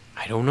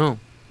 I don't know.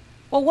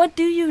 Well, what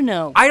do you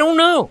know? I don't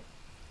know.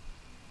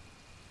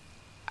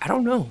 I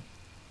don't know.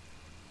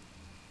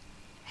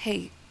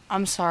 Hey,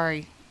 I'm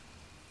sorry.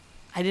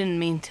 I didn't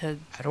mean to...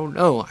 I don't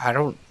know. I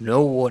don't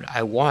know what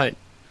I want.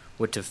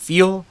 What to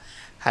feel,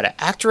 how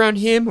to act around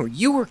him, or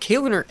you, or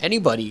Caitlin, or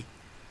anybody.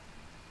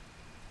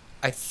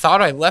 I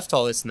thought I left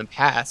all this in the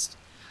past.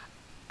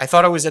 I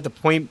thought I was at the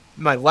point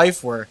in my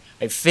life where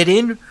I fit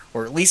in,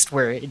 or at least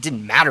where it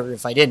didn't matter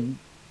if I didn't.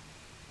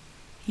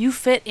 You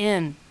fit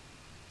in.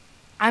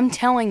 I'm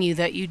telling you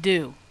that you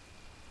do.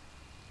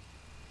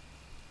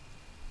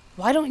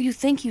 Why don't you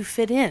think you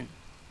fit in?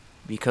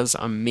 Because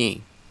I'm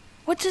me.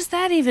 What does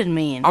that even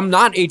mean? I'm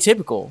not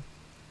atypical.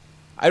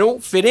 I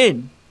don't fit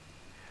in.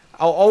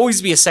 I'll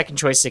always be a second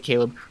choice to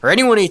Caleb, or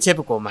anyone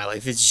atypical in my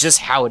life. It's just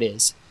how it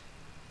is.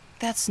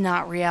 That's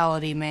not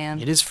reality, man.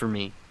 It is for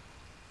me.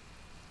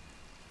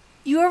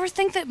 You ever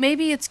think that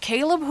maybe it's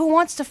Caleb who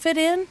wants to fit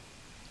in?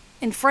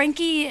 And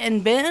Frankie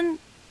and Ben?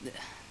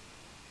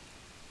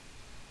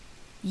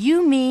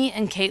 You, me,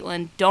 and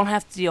Caitlin don't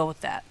have to deal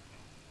with that.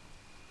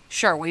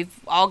 Sure, we've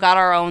all got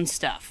our own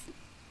stuff.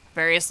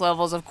 Various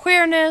levels of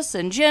queerness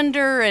and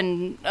gender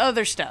and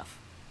other stuff.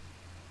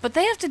 But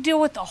they have to deal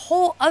with a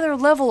whole other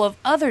level of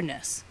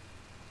otherness.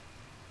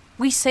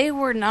 We say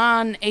we're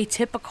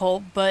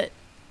non-atypical, but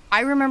I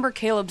remember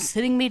Caleb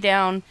sitting me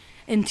down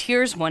in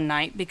tears one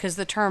night because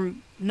the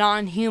term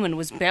non-human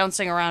was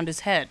bouncing around his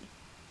head.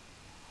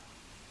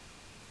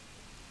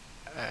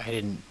 I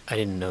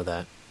didn't know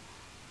that.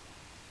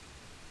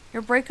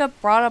 Your breakup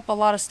brought up a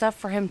lot of stuff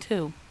for him,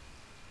 too.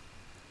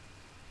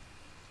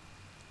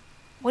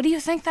 What do you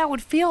think that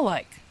would feel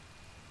like?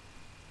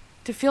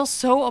 To feel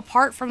so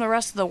apart from the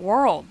rest of the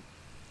world.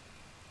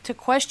 To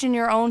question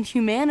your own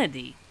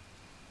humanity.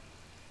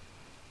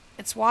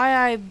 It's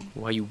why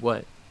Why you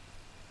what?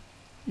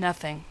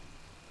 Nothing.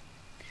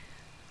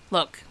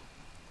 Look,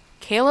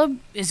 Caleb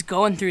is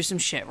going through some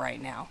shit right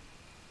now.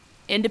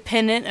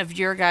 Independent of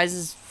your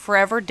guys'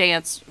 forever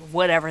dance,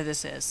 whatever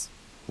this is.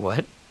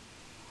 What?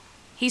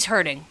 He's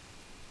hurting.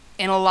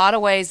 In a lot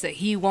of ways that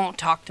he won't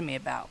talk to me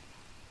about.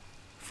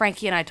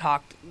 Frankie and I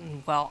talked.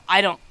 Well, I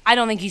don't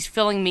think he's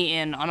filling me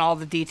in on all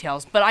the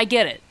details, but I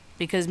get it,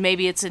 because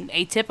maybe it's an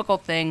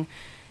atypical thing,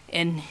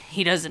 and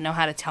he doesn't know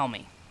how to tell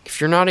me. If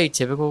you're not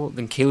atypical,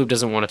 then Caleb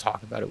doesn't want to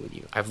talk about it with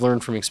you. I've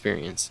learned from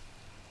experience.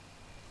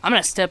 I'm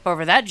gonna step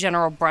over that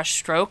general brush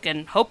stroke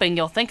and hoping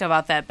you'll think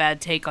about that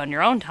bad take on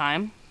your own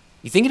time.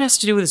 You think it has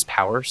to do with his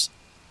powers?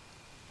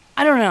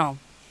 I don't know.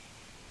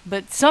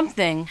 But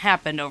something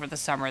happened over the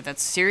summer that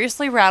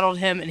seriously rattled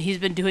him, and he's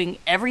been doing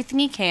everything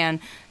he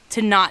can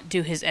to not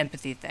do his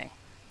empathy thing.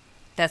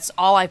 That's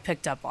all I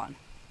picked up on.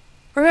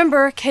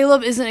 Remember,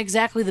 Caleb isn't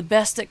exactly the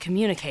best at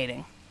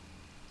communicating.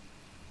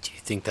 Do you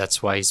think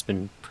that's why he's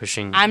been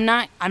pushing... I'm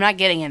not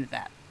getting into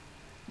that.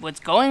 What's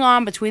going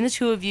on between the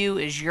two of you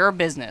is your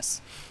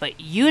business. But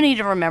you need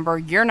to remember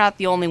you're not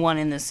the only one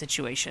in this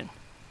situation.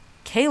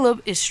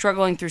 Caleb is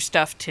struggling through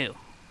stuff too.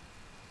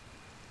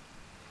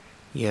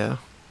 Yeah.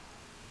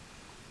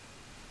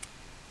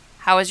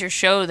 How was your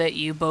show that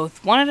you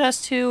both wanted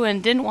us to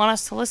and didn't want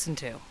us to listen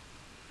to?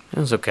 It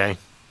was okay.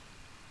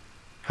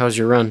 How was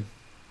your run?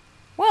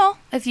 Well,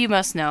 if you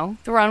must know,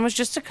 the run was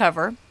just a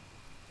cover.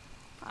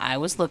 I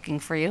was looking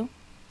for you.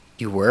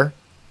 You were?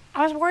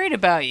 I was worried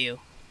about you.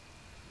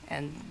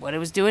 And what it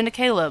was doing to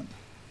Caleb.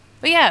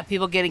 But yeah,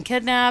 people getting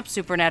kidnapped,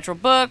 supernatural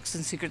books,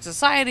 and secret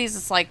societies,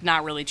 it's like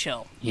not really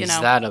chill. He's you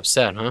know? that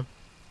upset, huh?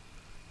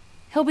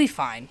 He'll be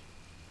fine.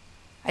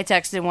 I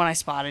texted him when I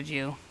spotted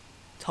you.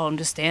 Told him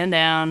to stand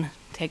down,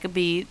 take a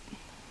beat.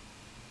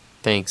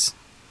 Thanks.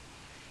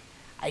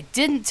 I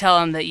didn't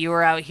tell him that you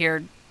were out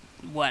here,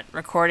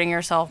 recording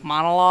yourself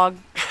monologue?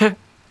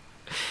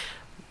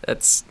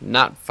 That's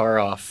not far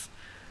off.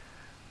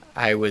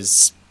 I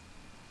was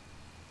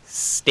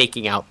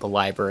staking out the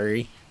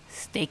library.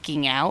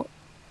 Staking out?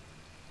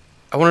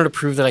 I wanted to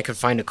prove that I could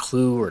find a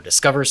clue or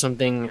discover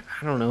something.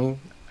 I don't know.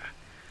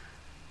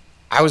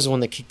 I was the one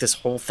that kicked this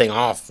whole thing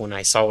off when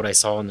I saw what I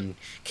saw, and then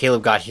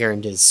Caleb got here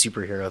and did his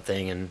superhero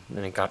thing, and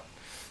then it got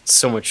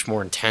so much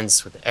more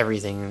intense with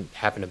everything that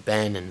happened to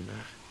Ben, and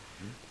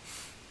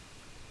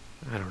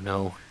I don't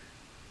know.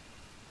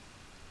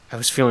 I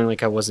was feeling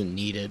like I wasn't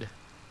needed.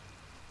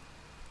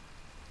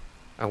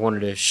 I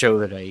wanted to show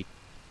that I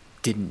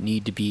didn't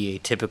need to be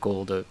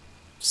atypical to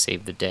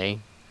save the day.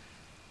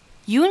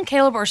 You and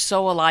Caleb are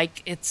so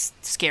alike, it's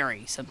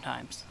scary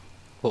sometimes.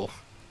 Well,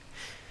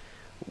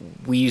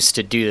 we used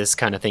to do this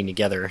kind of thing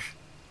together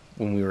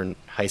when we were in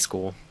high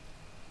school.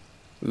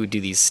 We would do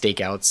these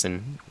stakeouts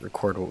and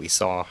record what we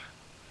saw.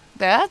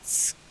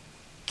 That's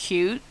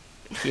cute.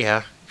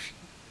 Yeah.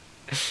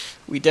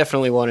 We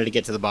definitely wanted to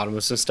get to the bottom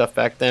of some stuff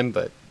back then,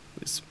 but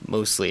it was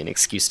mostly an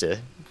excuse to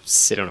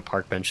sit on a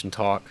park bench and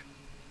talk,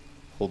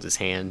 hold his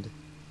hand.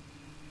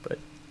 But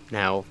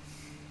now,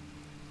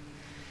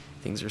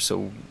 things are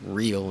so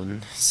real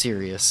and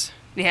serious.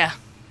 Yeah.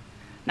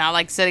 Not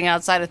like sitting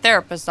outside a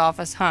therapist's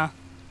office, huh?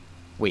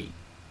 Wait,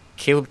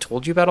 Caleb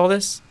told you about all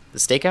this? The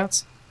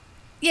stakeouts?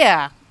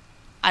 Yeah.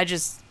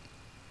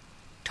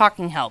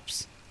 Talking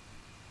helps.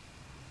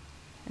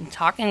 And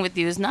talking with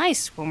you is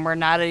nice when we're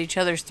not at each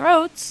other's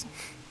throats.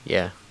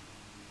 Yeah,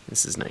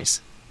 this is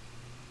nice.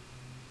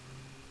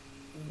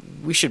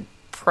 We should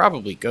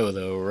probably go,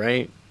 though,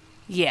 right?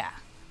 Yeah.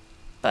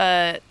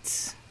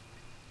 But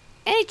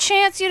any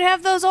chance you'd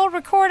have those old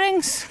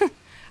recordings?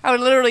 I would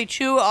literally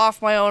chew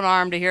off my own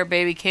arm to hear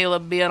baby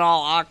Caleb being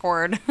all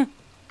awkward.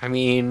 I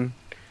mean,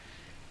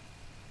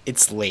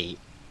 it's late.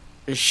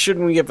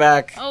 Shouldn't we get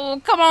back?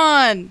 Oh, come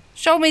on.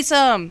 Show me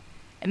some.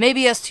 And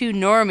maybe us two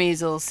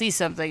normies will see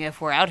something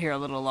if we're out here a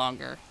little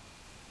longer.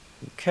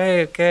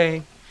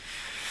 Okay.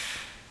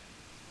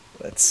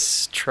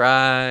 Let's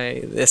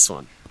try this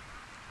one.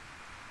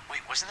 Wait,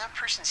 wasn't that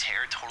person's hair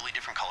a totally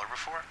different color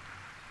before?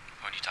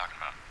 What are you talking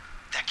about?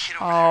 That kid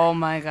over there. Oh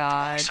my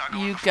god.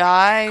 You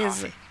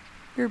guys.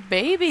 You're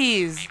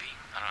babies. Maybe.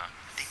 I don't know.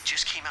 They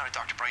just came out of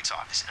Dr. Bright's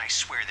office, and I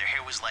swear their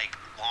hair was like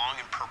long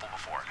and purple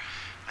before.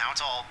 Now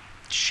it's all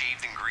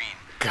shaved and green.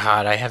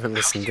 God, I haven't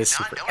listened to this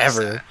in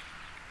forever.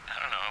 I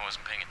don't know. I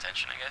wasn't paying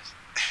attention, I guess.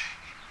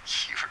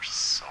 You are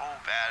so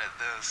bad at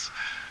this.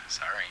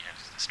 Sorry, I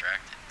was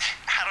distracted.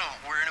 Adam,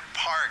 we're in a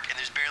park, and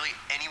there's barely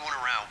anyone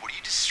around. What are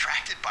you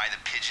distracted by? The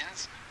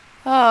pigeons?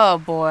 Oh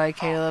boy,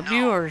 Caleb, Oh, no.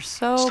 you are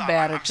so Stop.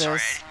 bad I'm at sorry. I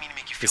this. didn't mean to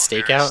make you The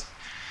feel stakeout? embarrassed.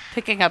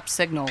 Picking up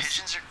signals.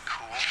 Pigeons are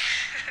cool.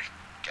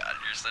 God,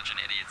 you're such an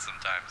idiot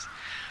sometimes.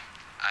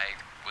 I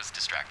was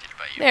distracted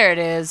by you. There it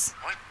is.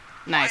 What?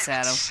 Nice, Why?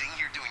 I've been Adam. sitting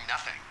here doing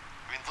nothing.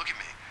 I mean, look at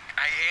me.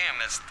 I am.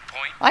 That's the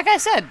point. Like I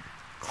said,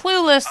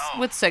 clueless Oh.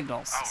 with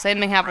signals. Oh, Same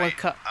thing happened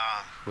right. with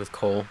With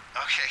Cole.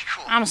 Okay,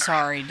 cool. I'm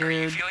sorry, Are you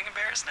dude. feeling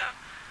embarrassed now?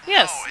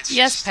 Yes, No, it's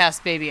yes, just-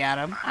 past baby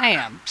Adam. I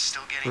am. I'm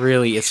still getting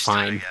Really, it's used to it,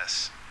 fine. I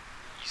guess.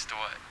 Used to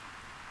what?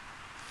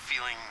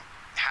 Feeling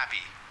happy.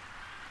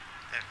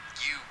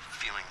 You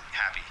feeling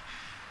happy.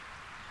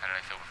 How did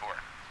I feel before?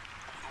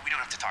 We don't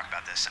have to talk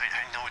about this. I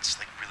know it's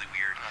like really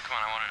weird. Oh, come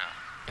on, I want to know.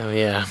 Oh,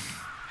 yeah.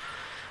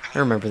 I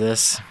remember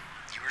this.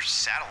 You were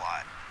sad a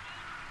lot.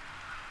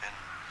 And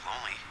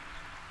lonely.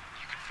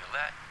 You could feel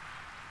that?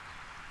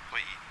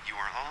 Wait, you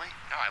weren't lonely?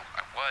 No, I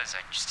was.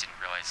 I just didn't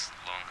realize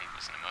lonely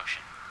was an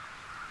emotion.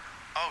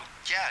 Oh,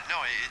 yeah,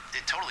 no,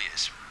 it totally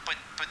is. But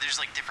there's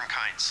like different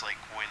kinds. Like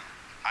when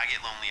I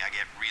get lonely, I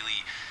get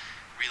really,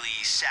 really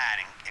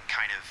sad and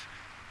kind of,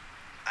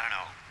 I don't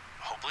know,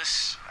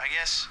 hopeless, I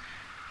guess.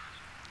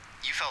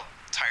 You felt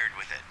tired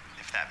with it,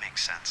 if that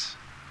makes sense.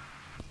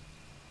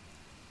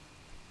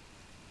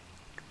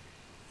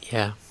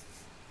 Yeah.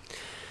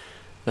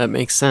 That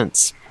makes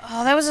sense.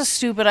 Oh, that was a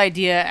stupid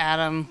idea,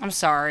 Adam. I'm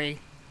sorry.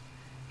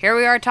 Here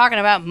we are talking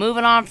about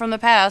moving on from the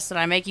past, and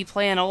I make you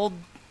play an old...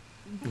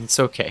 It's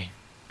okay.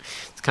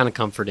 It's kind of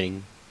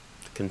comforting.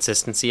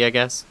 Consistency, I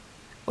guess.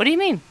 What do you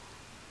mean?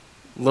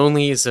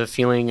 Lonely is a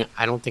feeling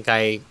I don't think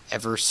I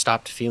ever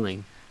stopped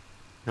feeling.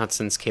 Not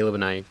since Caleb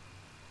and I...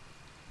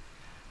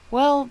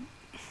 Well,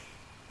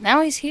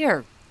 now he's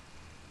here.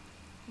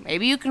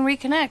 Maybe you can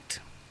reconnect.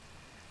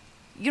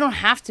 You don't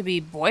have to be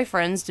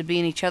boyfriends to be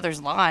in each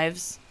other's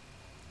lives.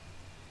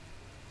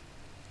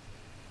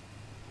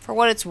 For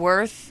what it's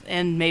worth,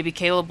 and maybe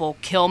Caleb will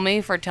kill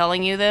me for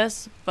telling you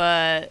this,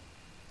 but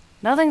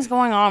nothing's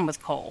going on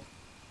with Cole.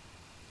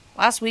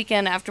 Last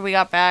weekend after we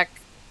got back,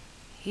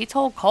 he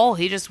told Cole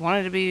he just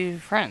wanted to be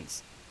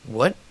friends.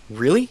 What?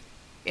 Really?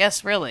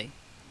 Yes, really.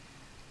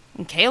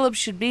 And Caleb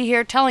should be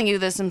here telling you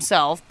this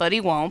himself, but he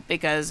won't,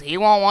 because he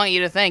won't want you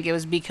to think it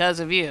was because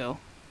of you.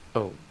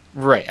 Oh,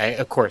 right.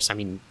 Of course. I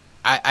mean,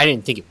 I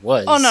didn't think it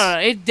was. Oh, no,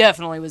 it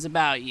definitely was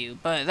about you,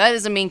 but that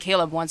doesn't mean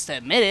Caleb wants to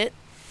admit it.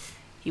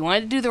 He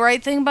wanted to do the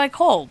right thing by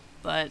Cole,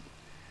 but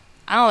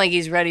I don't think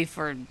he's ready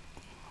for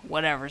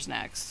whatever's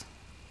next.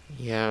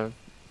 Yeah,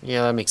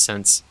 that makes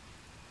sense.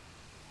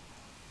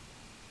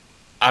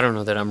 I don't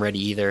know that I'm ready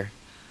either.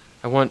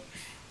 I want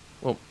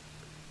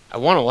a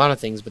lot of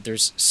things, but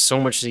there's so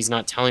much that he's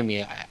not telling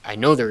me. I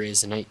know there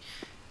is, and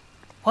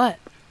What?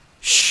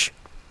 Shh.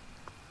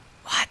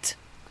 What?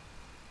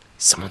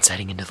 Someone's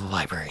heading into the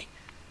library.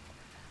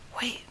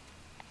 Wait.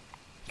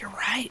 You're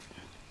right.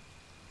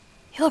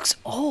 He looks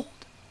old.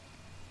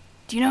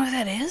 Do you know who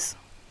that is?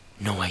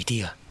 No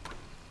idea.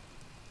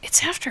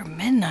 It's after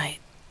midnight.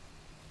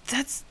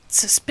 That's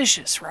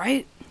suspicious,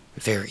 right?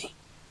 Very.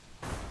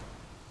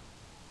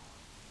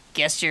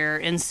 Guess your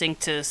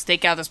instinct to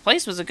stake out this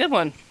place was a good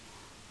one.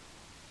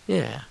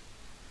 Yeah.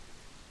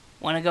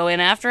 Want to go in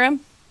after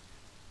him?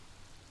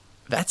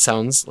 That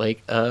sounds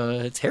like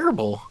a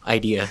terrible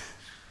idea.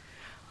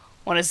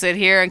 Want to sit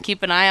here and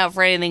keep an eye out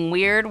for anything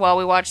weird while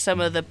we watch some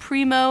of the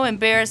primo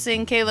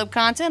embarrassing Caleb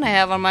content I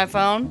have on my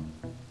phone?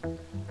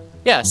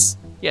 Yes,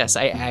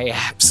 I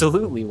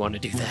absolutely want to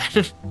do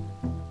that.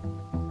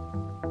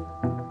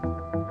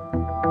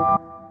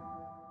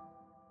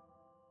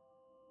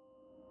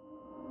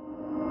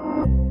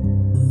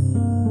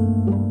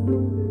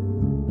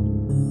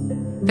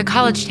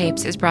 College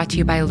Tapes is brought to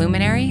you by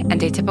Luminary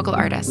and Atypical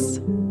Artists.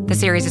 The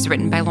series is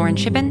written by Lauren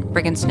Shippen,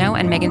 Brigham Snow,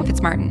 and Megan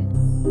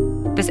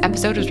Fitzmartin. This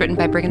episode was written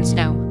by Brigham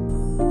Snow.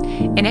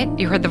 In it,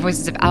 you heard the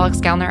voices of Alex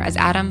Gallner as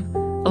Adam,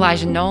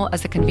 Elijah Knoll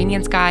as the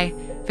convenience guy,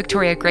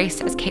 Victoria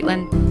Grace as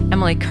Caitlin,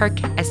 Emily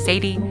Kirk as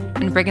Sadie,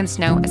 and Brigham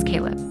Snow as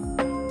Caleb.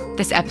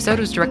 This episode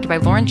was directed by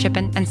Lauren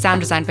Shippen and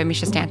sound designed by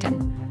Misha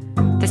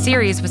Stanton. The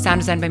series was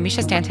sound designed by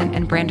Misha Stanton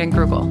and Brandon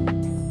Grugel.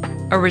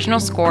 Original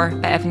score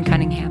by Evan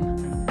Cunningham.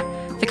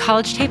 The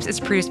College Tapes is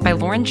produced by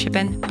Lauren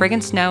Shippen,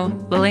 Brigham Snow,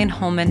 Lillian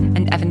Holman,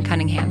 and Evan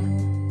Cunningham.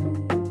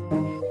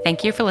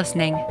 Thank you for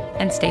listening,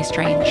 and stay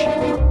strange.